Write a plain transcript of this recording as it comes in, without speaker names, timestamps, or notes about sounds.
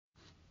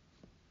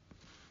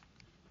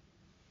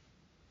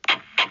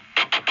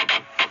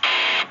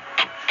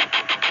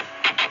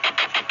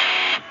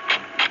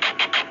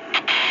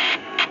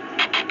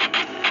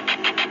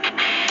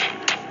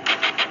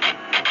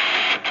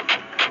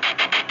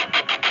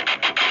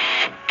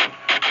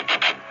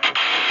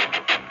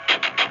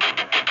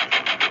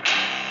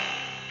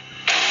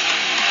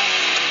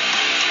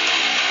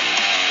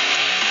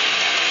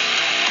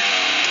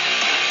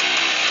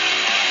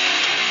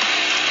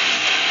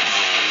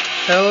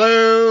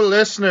Hello,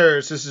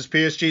 listeners. This is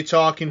PSG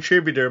Talk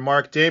contributor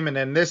Mark Damon,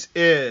 and this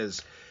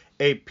is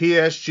a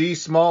PSG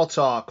Small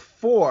Talk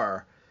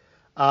for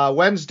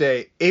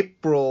Wednesday,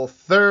 April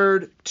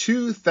 3rd,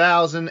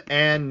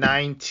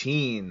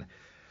 2019.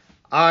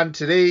 On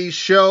today's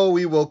show,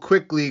 we will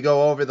quickly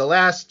go over the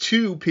last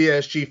two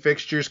PSG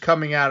fixtures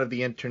coming out of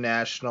the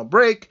international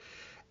break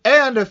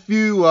and a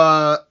few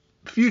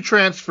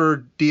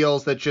transfer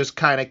deals that just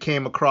kind of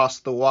came across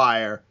the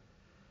wire.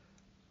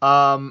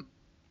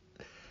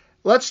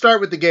 Let's start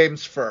with the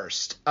games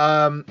first.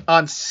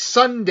 On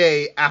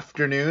Sunday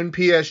afternoon,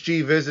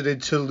 PSG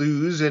visited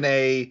Toulouse in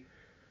I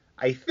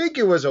think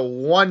it was a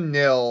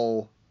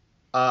 1-0,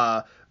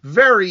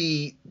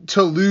 very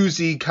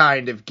Toulouse-y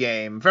kind of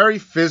game. Very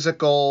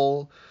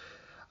physical.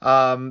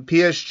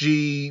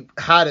 PSG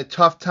had a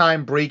tough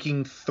time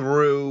breaking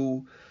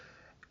through.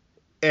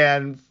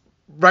 And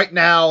right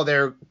now,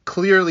 they're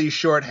clearly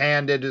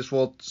shorthanded, as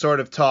we'll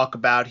sort of talk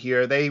about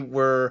here. They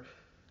were,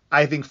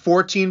 I think,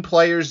 14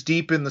 players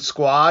deep in the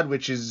squad,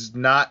 which is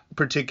not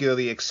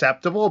particularly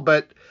acceptable,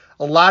 but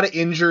a lot of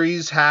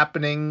injuries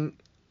happening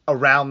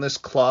around this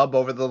club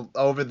over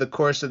the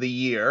course of the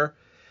year.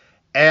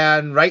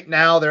 And right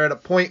now they're at a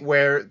point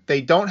where they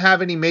don't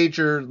have any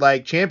major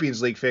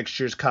Champions League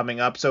fixtures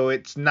coming up, so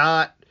it's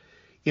not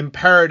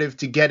imperative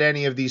to get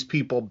any of these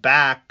people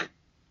back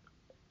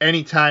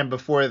anytime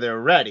before they're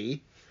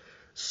ready.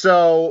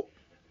 So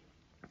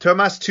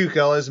Thomas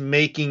Tuchel is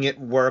making it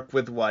work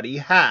with what he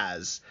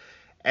has.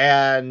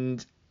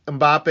 And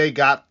Mbappe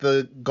got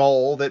the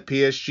goal that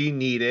PSG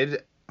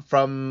needed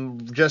from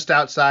just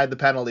outside the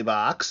penalty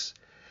box.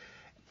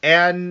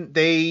 And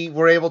they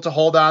were able to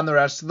hold on the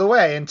rest of the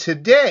way. And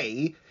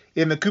today,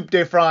 in the Coupe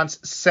de France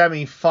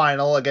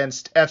semi-final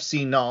against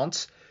FC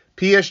Nantes,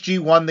 PSG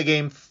won the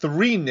game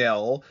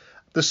 3-0.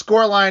 The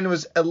scoreline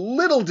was a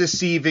little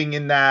deceiving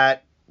in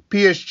that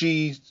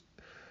PSG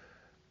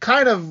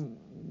kind of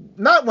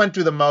not went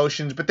through the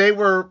motions, but they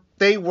were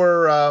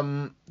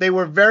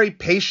very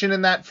patient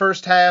in that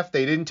first half.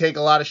 They didn't take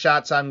a lot of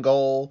shots on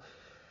goal.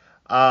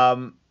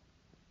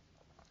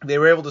 They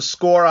were able to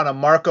score on a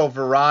Marco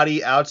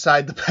Verratti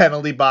outside the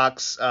penalty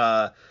box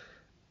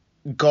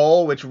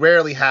goal, which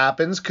rarely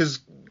happens because,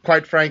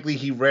 quite frankly,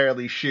 he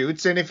rarely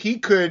shoots. And if he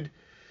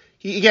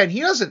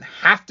doesn't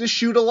have to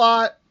shoot a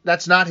lot.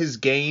 That's not his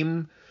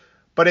game.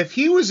 But if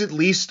he was at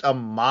least a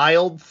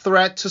mild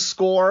threat to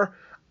score,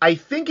 I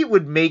think it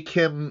would make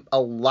him a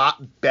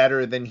lot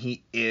better than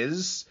he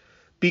is,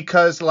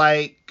 because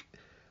Luka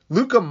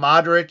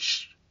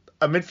Modric,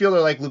 a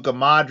midfielder like Luka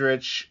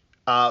Modric,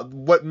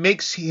 what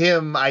makes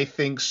him, I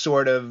think,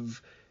 sort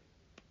of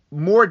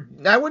more,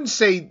 I wouldn't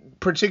say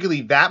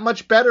particularly that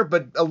much better,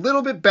 but a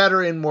little bit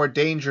better and more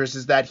dangerous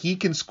is that he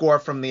can score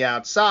from the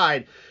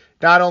outside.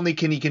 Not only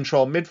can he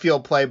control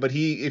midfield play, but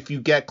if you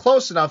get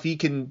close enough, he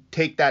can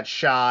take that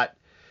shot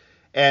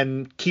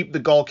and keep the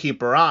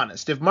goalkeeper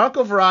honest. If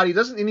Marco Verratti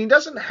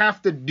doesn't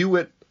have to do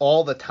it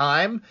all the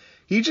time,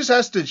 he just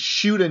has to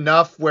shoot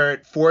enough where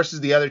it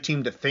forces the other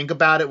team to think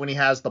about it when he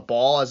has the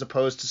ball, as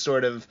opposed to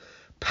sort of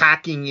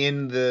packing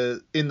in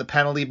the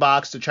penalty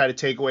box to try to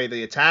take away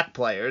the attack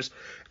players.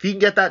 If he can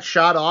get that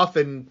shot off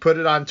and put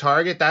it on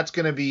target, that's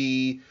going to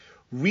be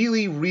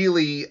really,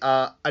 really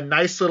a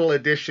nice little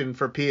addition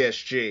for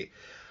PSG.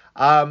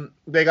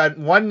 They got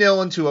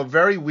 1-0 into a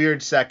very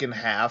weird second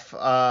half.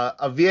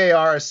 A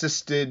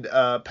VAR-assisted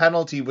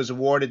penalty was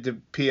awarded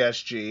to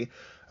PSG.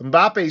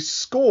 Mbappe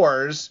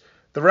scores.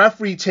 The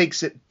referee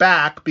takes it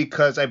back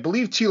because I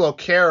believe Thilo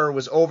Kehrer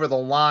was over the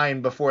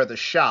line before the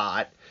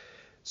shot.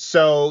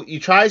 So he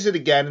tries it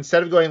again.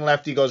 Instead of going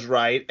left, he goes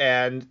right,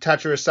 and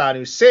Tacho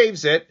Asano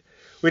saves it,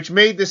 which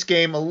made this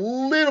game a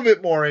little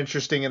bit more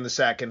interesting in the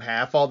second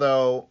half,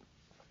 although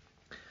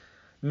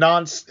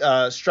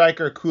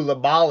striker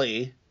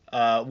Koulibaly,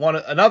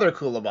 another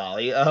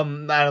Koulibaly,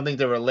 I don't think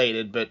they're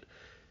related, but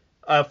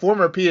a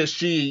former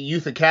PSG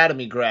Youth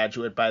Academy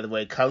graduate, by the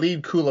way,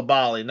 Khalid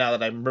Koulibaly, now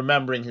that I'm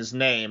remembering his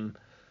name,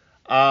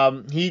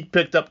 he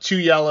picked up 2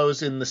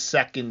 yellows in the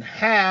second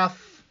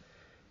half,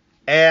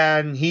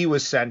 and he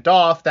was sent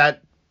off.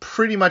 That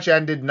pretty much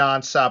ended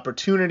Nantes'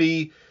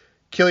 opportunity.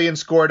 Kylian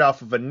scored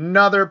off of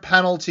another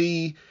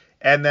penalty,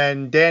 and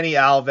then Dani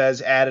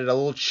Alves added a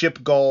little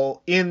chip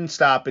goal in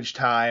stoppage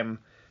time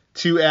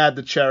to add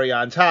the cherry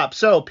on top.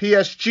 So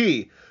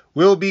PSG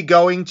will be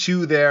going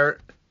to their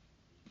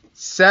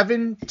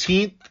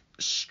 17th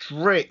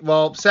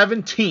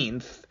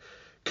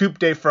Coupe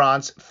de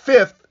France,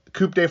 5th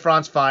Coupe de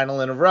France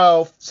final in a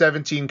row,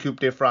 17 Coupe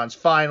de France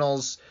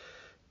finals.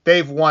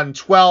 They've won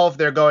 12.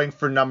 They're going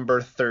for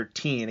number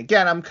 13.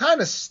 Again, I'm kind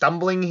of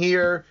stumbling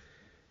here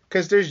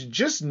because there's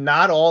just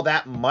not all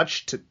that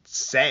much to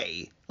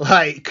say.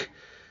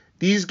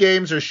 These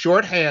games are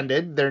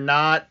shorthanded. They're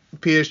not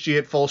PSG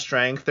at full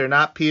strength. They're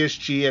not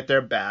PSG at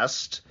their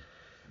best.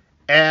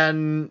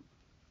 And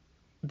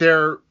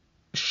they're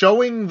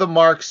showing the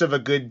marks of a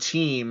good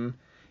team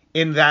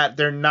in that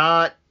they're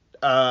not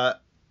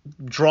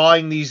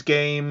drawing these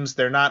games.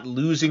 They're not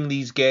losing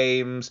these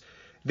games.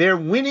 They're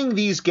winning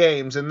these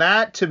games, and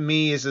that, to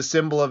me, is a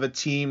symbol of a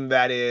team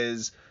that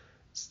is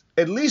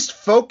at least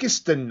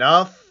focused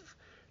enough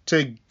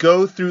to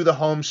go through the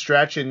home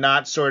stretch and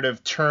not sort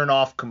of turn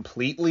off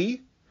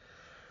completely.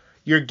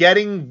 You're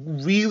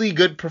getting really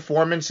good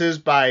performances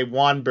by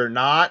Juan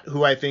Bernat,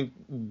 who I think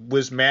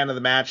was man of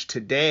the match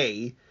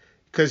today,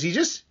 because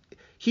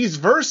he's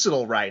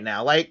versatile right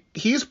now. Like,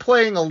 he's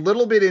playing a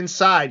little bit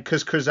inside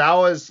because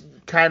Kurzawa's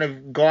kind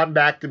of gone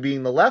back to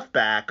being the left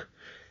back,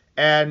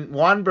 and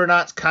Juan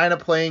Bernat's kind of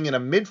playing in a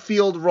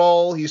midfield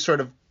role. He's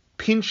sort of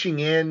pinching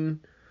in,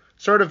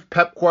 sort of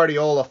Pep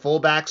Guardiola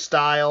fullback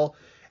style,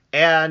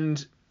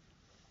 and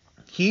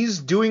he's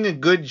doing a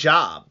good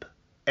job.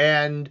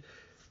 And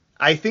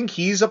I think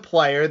he's a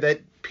player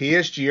that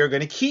PSG are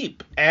going to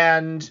keep.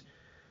 And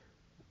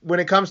when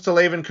it comes to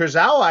Layvin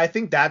Kurzawa, I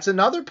think that's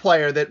another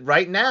player that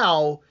right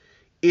now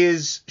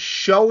is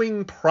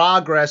showing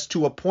progress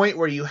to a point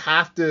where you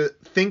have to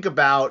think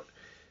about,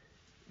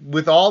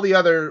 with all the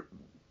other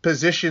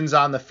positions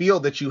on the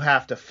field that you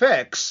have to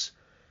fix,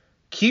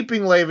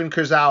 keeping Layvin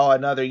Kurzawa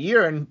another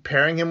year and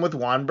pairing him with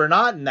Juan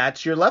Bernat, and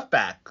that's your left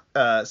back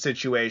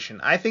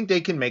situation. I think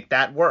they can make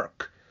that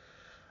work.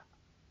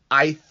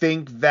 I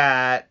think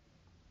that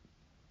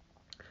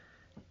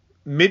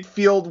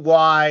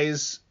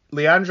midfield-wise,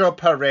 Leandro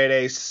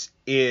Paredes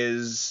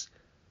is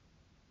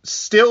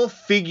still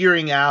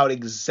figuring out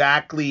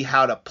exactly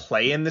how to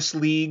play in this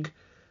league,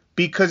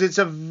 because it's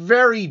a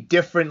very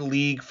different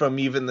league from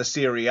even the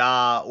Serie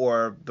A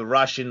or the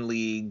Russian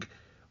league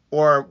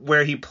or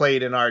where he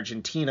played in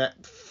Argentina.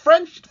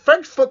 French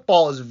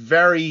football is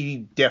very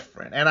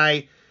different, and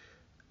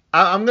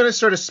I'm going to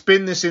sort of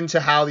spin this into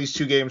how these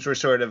two games were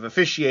sort of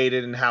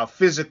officiated and how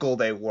physical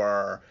they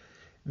were.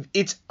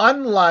 It's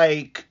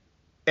unlike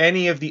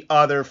any of the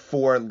other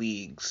four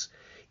leagues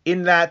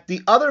in that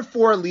the other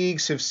four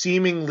leagues have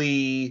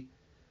seemingly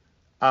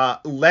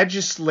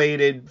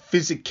legislated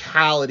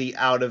physicality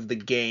out of the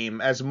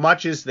game as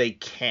much as they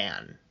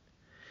can.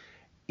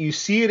 You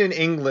see it in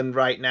England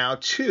right now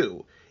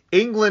too.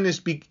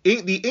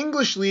 The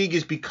English league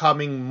is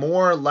becoming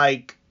more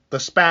like the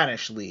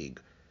Spanish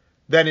league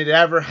than it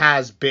ever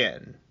has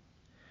been.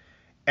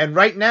 And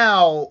right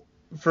now,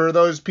 for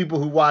those people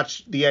who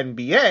watch the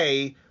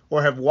NBA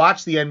or have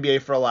watched the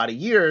NBA for a lot of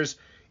years,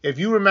 if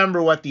you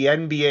remember what the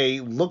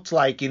NBA looked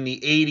like in the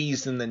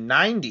 80s and the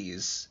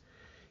 90s,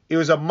 it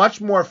was a much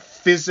more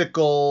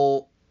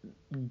physical,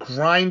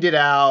 grinded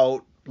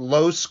out,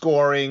 low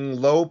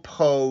scoring, low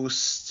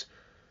post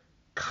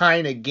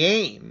kind of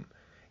game.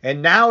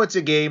 And now it's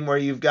a game where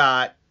you've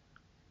got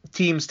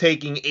teams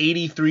taking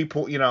 53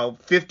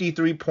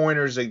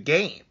 pointers a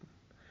game,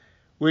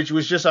 which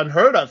was just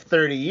unheard of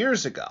 30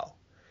 years ago.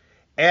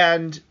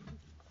 And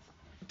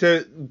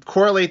to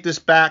correlate this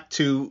back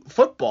to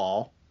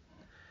football,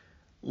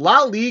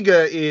 La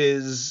Liga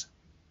is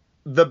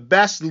the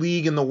best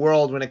league in the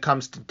world when it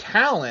comes to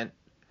talent,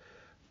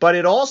 but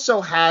it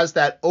also has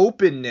that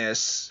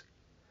openness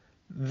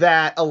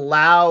that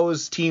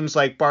allows teams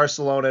like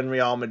Barcelona and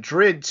Real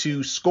Madrid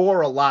to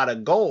score a lot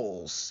of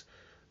goals.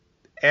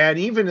 And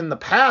even in the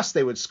past,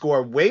 they would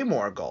score way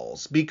more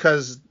goals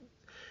because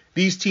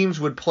these teams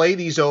would play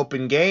these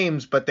open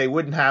games, but they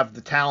wouldn't have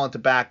the talent to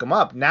back them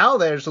up. Now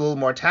there's a little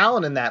more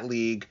talent in that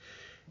league,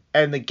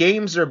 and the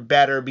games are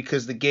better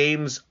because the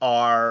games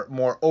are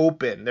more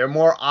open. They're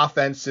more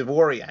offensive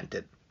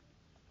oriented.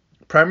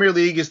 Premier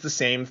League is the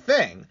same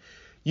thing.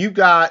 You've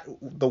got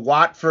the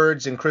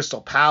Watfords and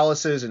Crystal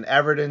Palaces and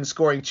Everton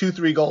scoring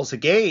 2-3 goals a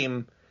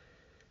game.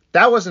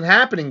 That wasn't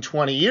happening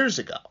 20 years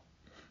ago.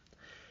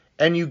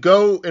 And you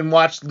go and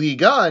watch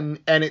Ligue 1,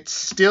 and it's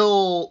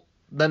still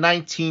the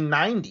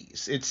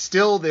 1990s. It's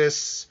still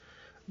this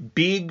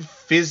big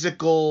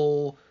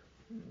physical,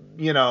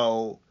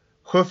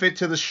 hoof it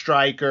to the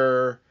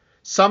striker.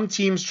 Some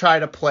teams try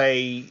to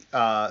play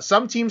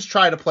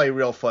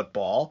real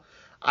football.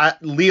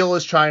 Lille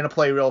is trying to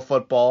play real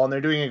football, and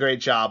they're doing a great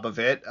job of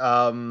it.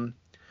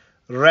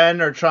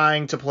 Rennes are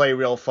trying to play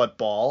real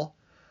football.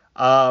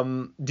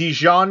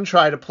 Dijon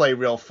try to play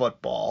real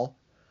football.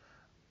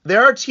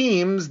 There are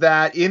teams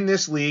that in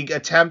this league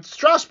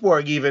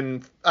Strasbourg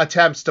even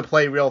attempts to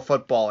play real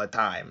football at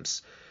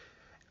times.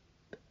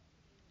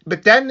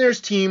 But then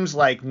there's teams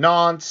like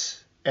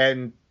Nantes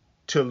and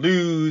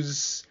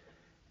Toulouse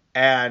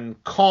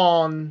and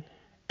Caen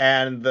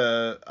and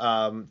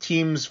the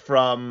teams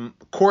from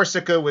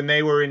Corsica when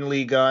they were in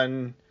Ligue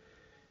 1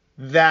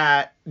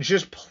 that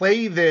just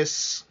play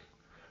this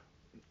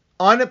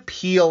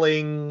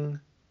unappealing,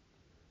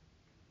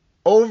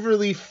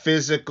 overly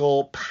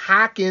physical,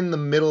 pack in the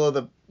middle of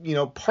the,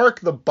 park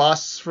the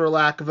bus, for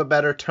lack of a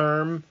better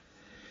term.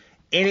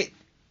 And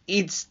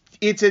it's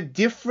a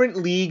different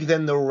league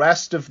than the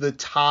rest of the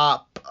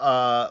top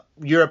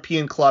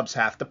European clubs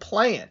have to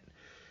play in.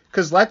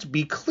 Because let's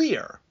be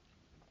clear,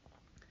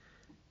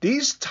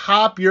 these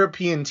top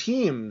European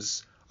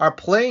teams are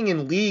playing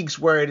in leagues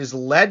where it is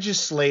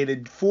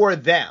legislated for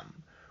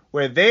them,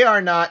 where they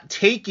are not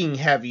taking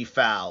heavy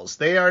fouls.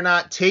 They are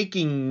not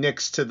taking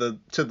nicks to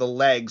the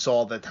legs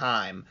all the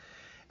time.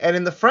 And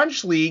in the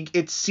French league,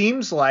 it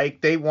seems like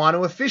they want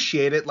to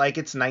officiate it like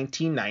it's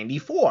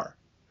 1994.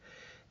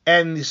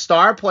 And the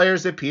star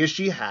players that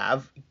PSG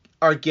have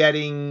are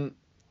getting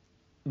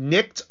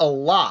nicked a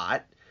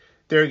lot.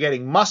 They're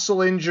getting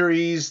muscle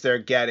injuries. They're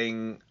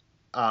getting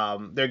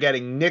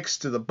nicks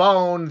to the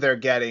bone. They're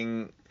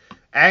getting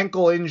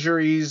ankle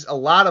injuries. A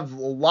lot of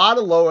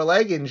lower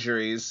leg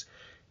injuries.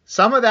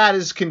 Some of that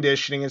is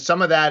conditioning, and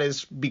some of that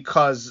is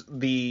because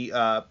the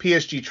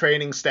PSG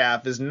training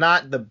staff is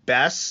not the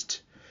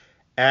best.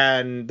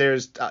 And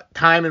there's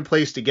time and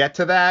place to get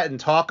to that and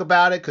talk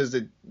about it, because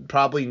it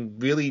probably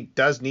really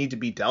does need to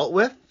be dealt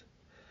with.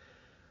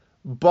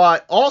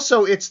 But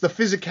also, it's the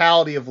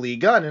physicality of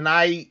Ligue 1, and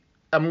I'm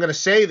going to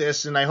say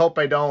this, and I hope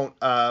I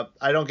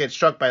don't get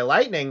struck by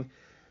lightning.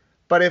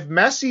 But if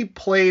Messi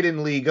played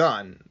in Ligue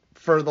 1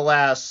 for the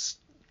last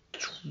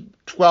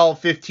 12,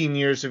 15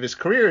 years of his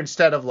career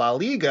instead of La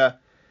Liga,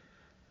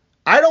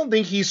 I don't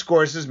think he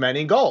scores as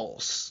many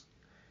goals.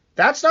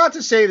 That's not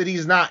to say that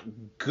he's not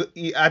good.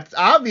 That's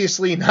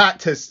obviously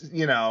not saying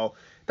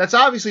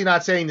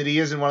that he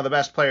isn't one of the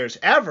best players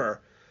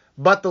ever.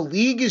 But the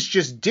league is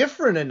just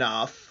different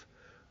enough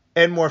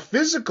and more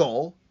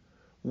physical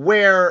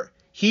where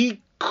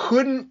he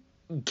couldn't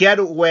get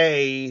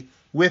away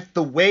with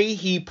the way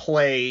he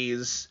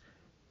plays.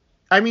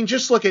 I mean,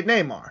 just look at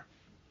Neymar.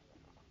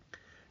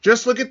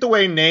 Just look at the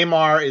way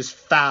Neymar is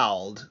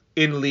fouled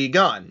in Ligue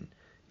 1.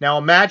 Now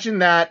imagine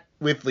that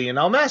with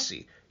Lionel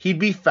Messi. He'd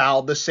be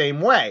fouled the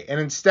same way. And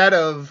instead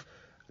of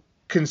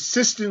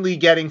consistently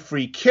getting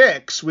free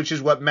kicks, which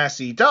is what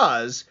Messi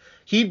does,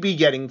 he'd be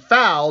getting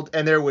fouled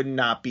and there would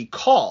not be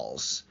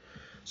calls.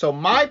 So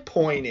my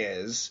point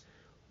is,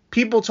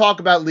 people talk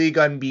about Ligue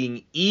 1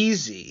 being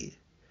easy,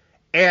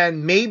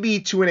 and maybe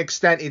to an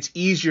extent it's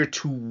easier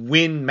to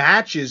win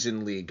matches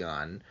in Ligue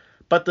 1,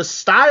 but the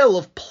style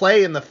of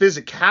play and the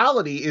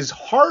physicality is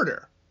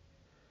harder.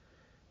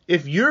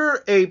 If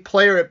you're a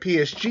player at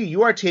PSG,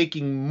 you are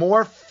taking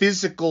more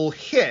physical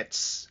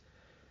hits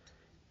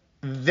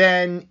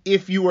than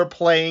if you were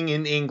playing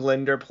in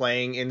England or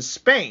playing in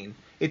Spain.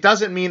 It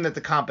doesn't mean that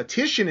the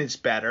competition is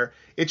better.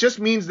 It just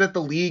means that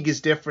the league is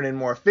different and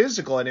more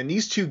physical. And in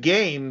these two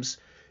games,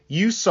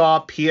 you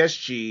saw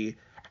PSG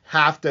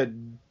have to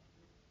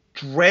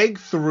drag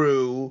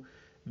through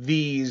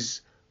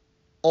these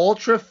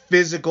ultra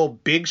physical,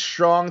 big,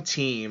 strong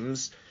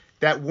teams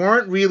that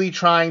weren't really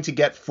trying to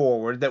get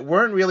forward, that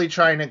weren't really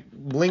trying to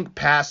link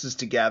passes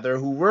together,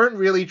 who weren't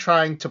really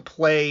trying to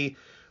play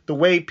the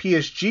way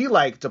PSG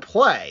like to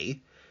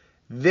play.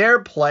 They're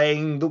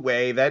playing the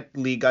way that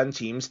Ligue 1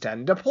 teams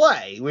tend to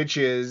play, which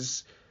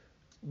is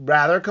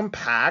rather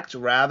compact,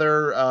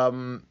 rather,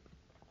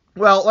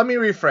 well, let me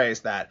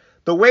rephrase that.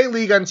 The way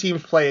Ligue 1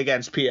 teams play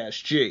against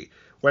PSG.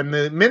 When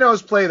the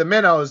minnows play the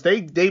minnows,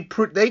 they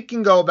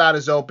can go about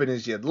as open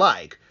as you'd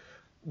like.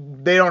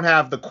 They don't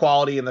have the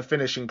quality and the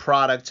finishing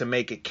product to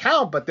make it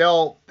count, but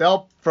they'll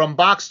from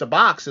box to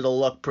box, it'll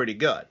look pretty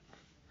good.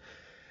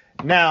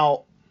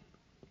 Now,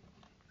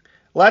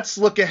 let's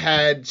look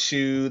ahead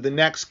to the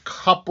next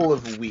couple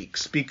of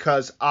weeks,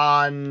 because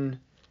on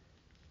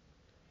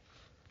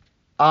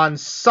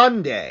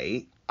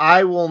Sunday,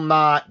 I will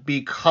not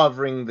be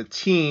covering the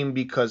team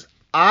because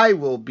I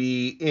will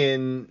be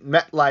in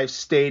MetLife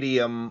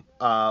Stadium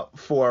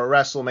for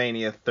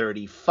WrestleMania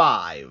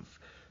 35.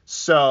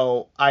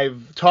 So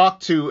I've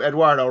talked to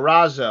Eduardo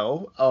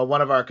Razzo,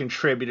 one of our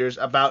contributors,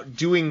 about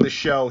doing the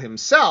show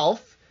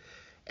himself.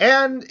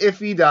 And if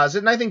he does it,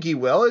 and I think he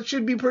will, it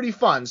should be pretty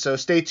fun. So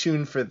stay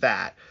tuned for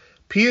that.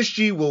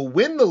 PSG will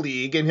win the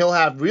league, and he'll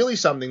have really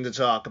something to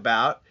talk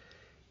about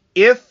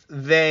if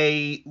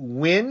they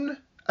win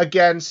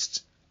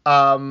against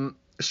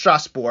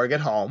Strasbourg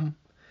at home.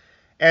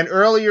 And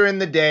earlier in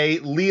the day,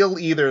 Lille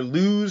either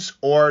lose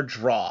or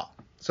draw.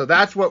 So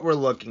that's what we're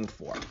looking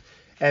for.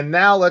 And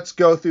now let's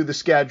go through the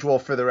schedule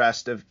for the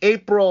rest of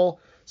April,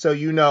 so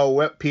you know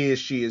what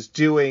PSG is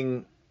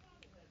doing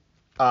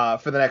for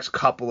the next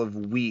couple of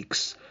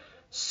weeks.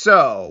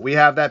 So we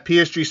have that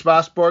PSG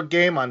Strasbourg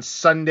game on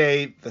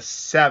Sunday the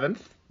 7th.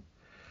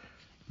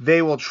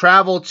 They will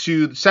travel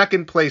to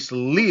second place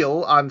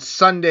Lille on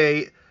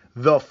Sunday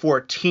the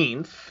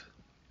 14th.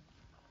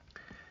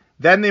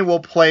 Then they will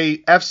play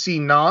FC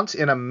Nantes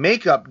in a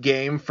makeup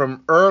game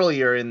from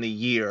earlier in the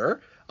year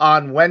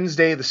on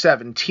Wednesday the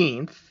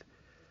 17th.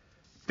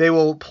 They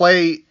will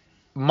play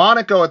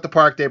Monaco at the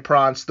Parc des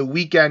Princes the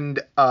weekend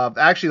of...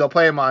 Actually, they'll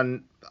play them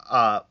on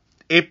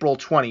April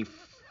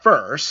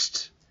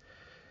 21st.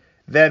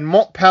 Then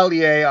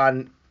Montpellier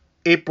on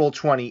April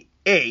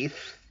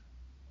 28th,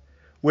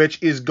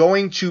 which is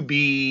going to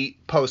be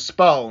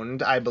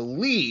postponed, I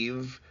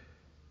believe,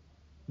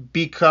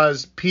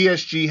 because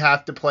PSG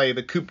have to play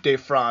the Coupe de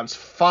France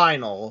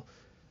final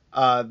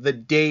the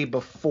day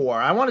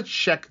before. I want to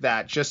check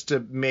that just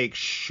to make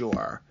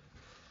sure.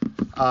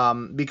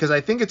 Because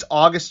I think it's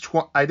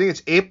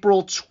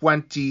April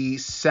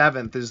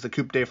 27th is the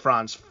Coupe de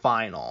France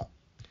final.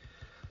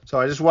 So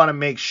I just want to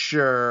make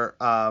sure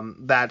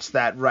that's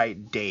that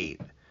right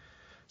date.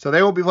 So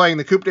they will be playing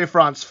the Coupe de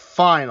France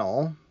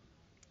final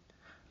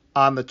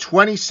on the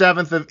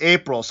 27th of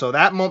April. So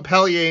that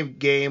Montpellier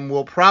game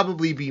will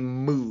probably be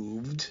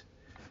moved.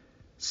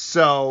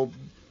 So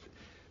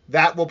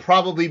that will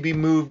probably be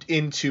moved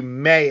into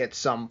May at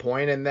some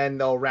point, and then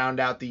they'll round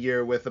out the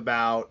year with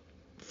about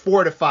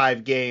 4 to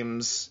 5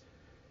 games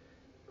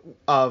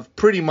of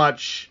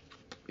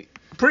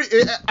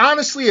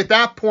honestly, at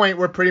that point,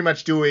 we're pretty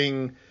much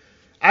doing,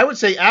 I would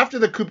say after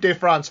the Coupe de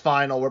France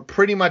final, we're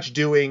pretty much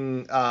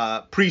doing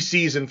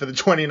preseason for the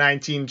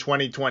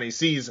 2019-2020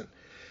 season.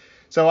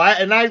 So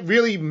I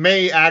really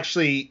may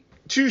actually,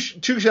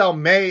 Tuchel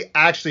may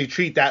actually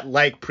treat that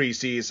like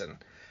preseason.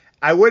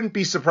 I wouldn't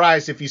be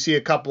surprised if you see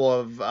a couple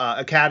of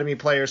academy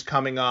players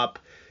coming up,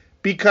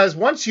 because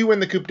once you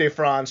win the Coupe de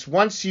France,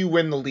 once you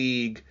win the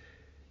league,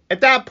 at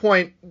that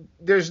point,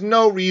 there's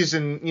no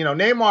reason,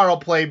 Neymar will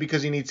play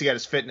because he needs to get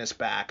his fitness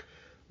back.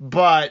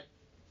 But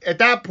at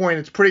that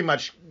point, you pretty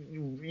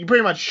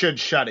much should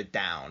shut it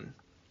down.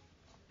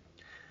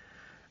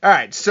 All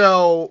right,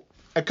 so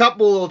a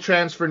couple little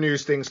transfer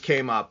news things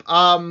came up.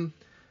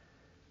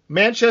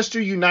 Manchester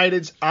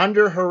United's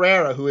Ander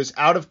Herrera, who is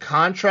out of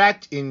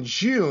contract in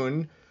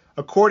June,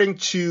 according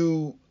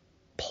to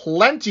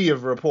plenty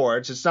of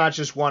reports, it's not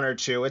just one or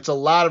two, it's a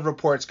lot of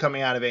reports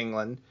coming out of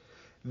England,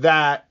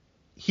 that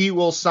he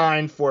will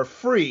sign for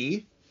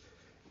free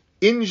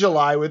in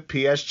July with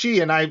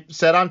PSG. And I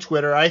said on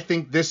Twitter, I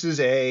think this is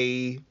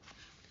a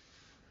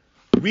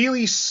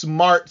really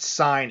smart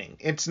signing.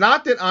 It's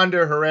not that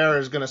Ander Herrera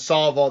is going to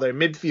solve all their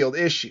midfield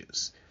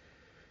issues.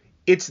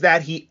 It's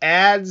that he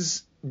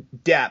adds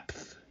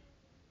depth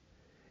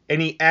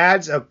and he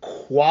adds a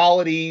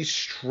quality,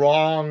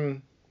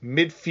 strong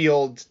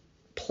midfield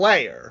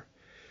player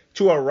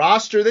to a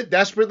roster that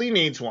desperately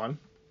needs one.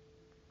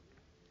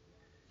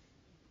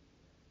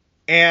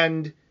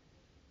 And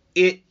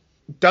it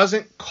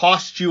doesn't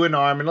cost you an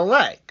arm and a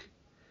leg.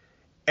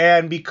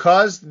 And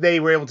because they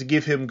were able to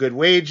give him good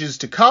wages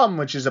to come,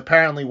 which is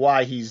apparently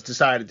why he's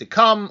decided to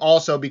come,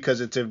 also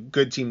because it's a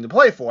good team to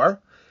play for,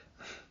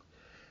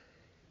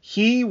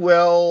 he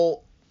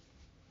will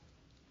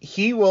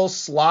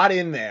slot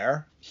in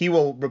there. He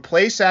will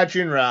replace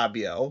Adrien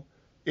Rabiot.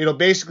 It'll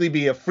basically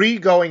be a free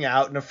going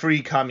out and a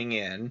free coming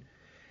in.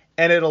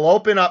 And it'll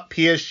open up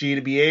PSG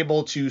to be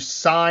able to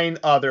sign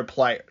other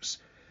players.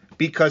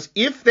 Because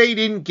if they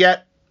didn't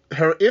get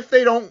her,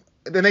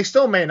 then they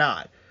still may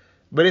not.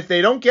 But if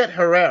they don't get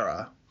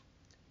Herrera,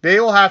 they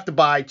will have to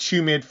buy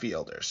 2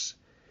 midfielders.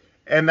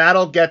 And that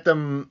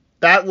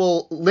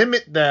will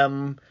limit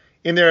them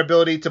in their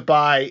ability to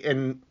buy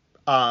and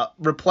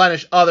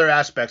replenish other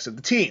aspects of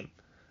the team.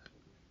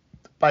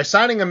 By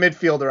signing a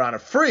midfielder on a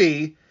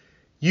free,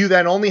 you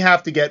then only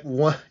have to get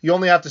one, you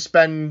only have to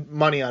spend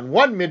money on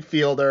one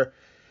midfielder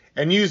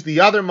and use the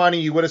other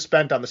money you would have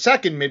spent on the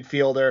second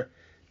midfielder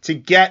to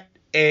get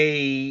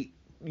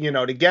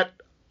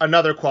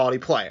another quality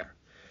player.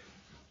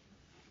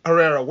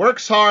 Herrera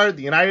works hard.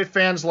 The United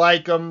fans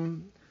like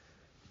him.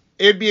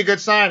 It'd be a good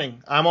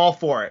signing. I'm all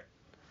for it.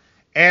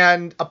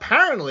 And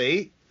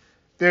apparently,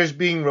 there's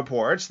being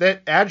reports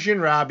that Adrien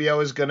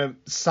Rabiot is going to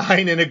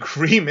sign an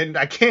agreement.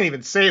 I can't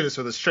even say this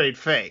with a straight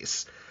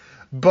face.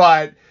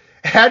 But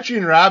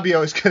Adrien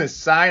Rabiot is going to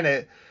sign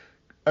an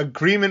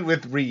agreement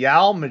with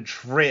Real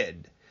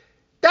Madrid.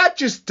 That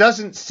just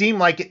doesn't seem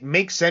like it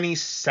makes any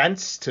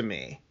sense to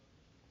me.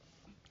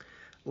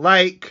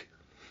 Like,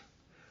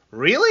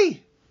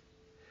 really?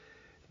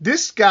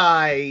 This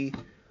guy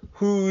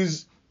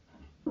who's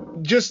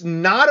just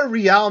not a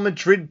Real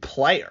Madrid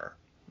player.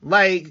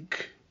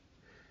 Like,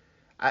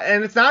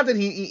 and it's not that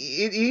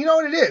you know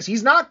what it is.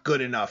 He's not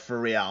good enough for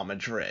Real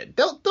Madrid.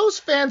 Those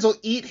fans will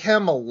eat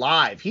him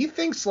alive. He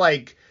thinks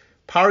like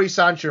Paris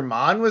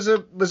Saint-Germain was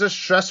a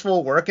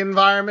stressful work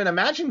environment.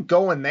 Imagine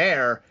going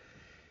there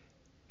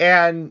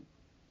and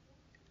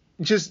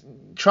just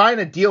trying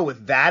to deal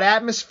with that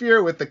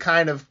atmosphere with the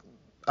kind of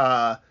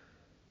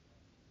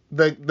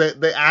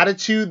the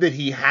attitude that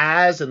he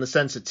has and the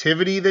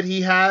sensitivity that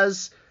he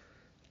has.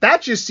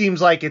 That just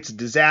seems like it's a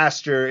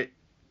disaster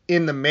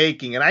in the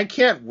making, and I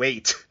can't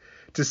wait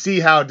to see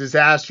how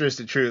disastrous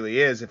it truly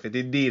is if it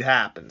indeed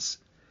happens.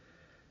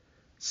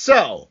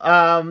 So,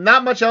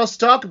 not much else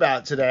to talk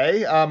about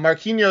today.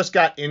 Marquinhos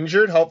got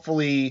injured,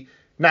 hopefully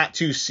not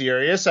too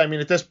serious. I mean,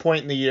 at this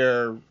point in the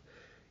year,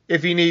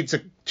 if he needs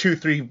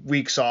 2-3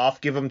 weeks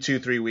off, give him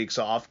 2-3 weeks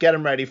off. Get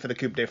him ready for the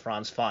Coupe de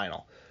France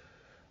final.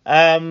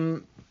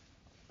 All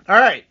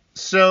right,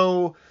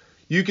 so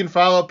you can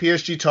follow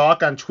PSG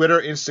Talk on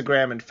Twitter,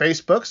 Instagram, and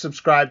Facebook.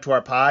 Subscribe to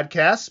our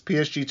podcasts,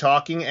 PSG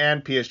Talking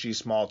and PSG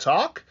Small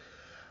Talk.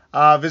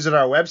 Visit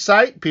our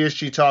website,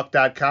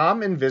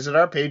 psgtalk.com, and visit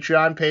our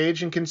Patreon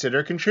page and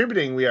consider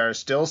contributing. We are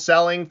still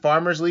selling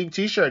Farmers League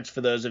t-shirts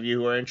for those of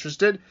you who are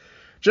interested.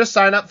 Just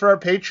sign up for our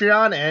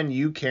Patreon and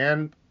you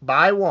can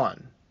buy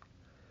one.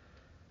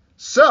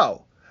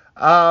 So,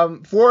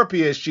 for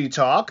PSG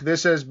Talk,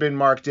 this has been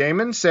Mark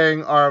Damon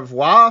saying au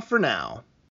revoir for now.